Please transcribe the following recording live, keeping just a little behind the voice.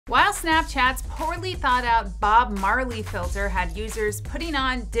While Snapchat's poorly thought out Bob Marley filter had users putting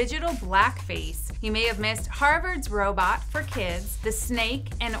on digital blackface, you may have missed Harvard's robot for kids, the snake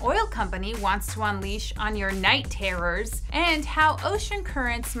an oil company wants to unleash on your night terrors, and how ocean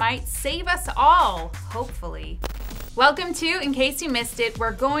currents might save us all, hopefully. Welcome to In Case You Missed It,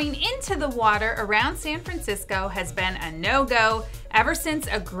 where going into the water around San Francisco has been a no-go ever since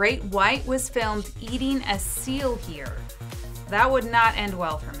a great white was filmed eating a seal here. That would not end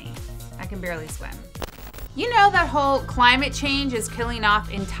well for me. I can barely swim. You know that whole climate change is killing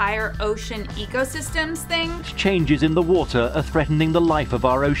off entire ocean ecosystems thing? Changes in the water are threatening the life of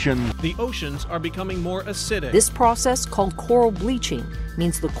our ocean. The oceans are becoming more acidic. This process, called coral bleaching,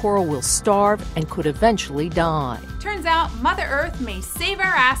 means the coral will starve and could eventually die. Turns out Mother Earth may save our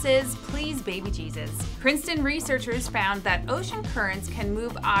asses, please baby Jesus. Princeton researchers found that ocean currents can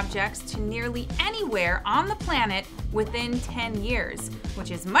move objects to nearly anywhere on the planet within 10 years,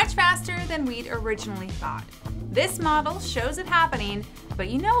 which is much faster than we'd originally thought. This model shows it happening, but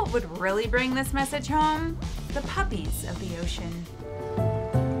you know what would really bring this message home? The puppies of the ocean.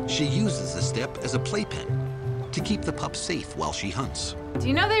 She uses the step as a playpen to keep the pup safe while she hunts. Do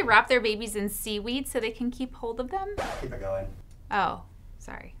you know they wrap their babies in seaweed so they can keep hold of them? Keep it going. Oh,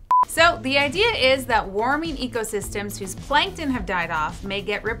 sorry. So the idea is that warming ecosystems whose plankton have died off may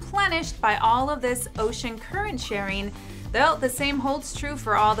get replenished by all of this ocean current sharing, though the same holds true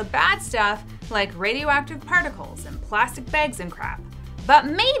for all the bad stuff like radioactive particles and plastic bags and crap. But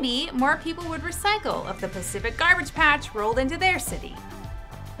maybe more people would recycle if the Pacific garbage patch rolled into their city.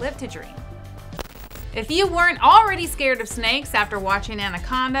 Live to dream. If you weren't already scared of snakes after watching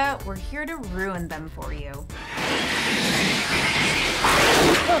Anaconda, we're here to ruin them for you.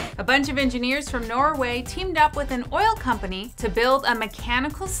 A bunch of engineers from Norway teamed up with an oil company to build a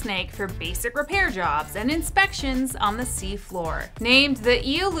mechanical snake for basic repair jobs and inspections on the sea floor. Named the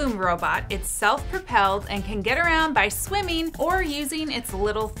ICYMI robot, it's self-propelled and can get around by swimming or using its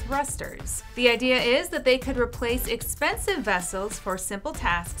little thrusters. The idea is that they could replace expensive vessels for simple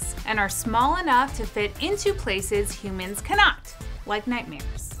tasks and are small enough to fit into places humans cannot, like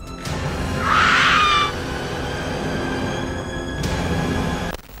nightmares.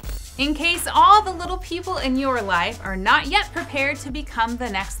 In case all the little people in your life are not yet prepared to become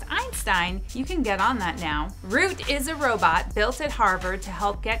the next Einstein, you can get on that now. Root is a robot built at Harvard to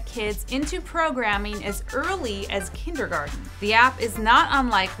help get kids into programming as early as kindergarten. The app is not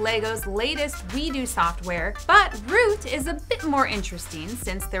unlike Lego's latest WeDo software, but Root is a bit more interesting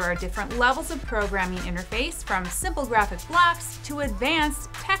since there are different levels of programming interface, from simple graphic blocks to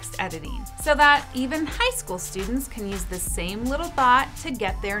advanced text editing, so that even high school students can use the same little bot to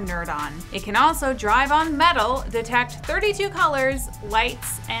get their nerd on. It can also drive on metal, detect 32 colors,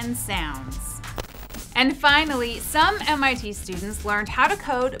 lights, and sounds. And finally, some MIT students learned how to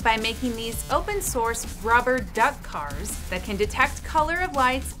code by making these open source rubber duck cars that can detect color of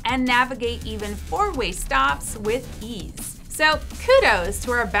lights and navigate even four-way stops with ease. So kudos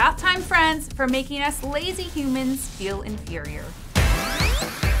to our bath time friends for making us lazy humans feel inferior.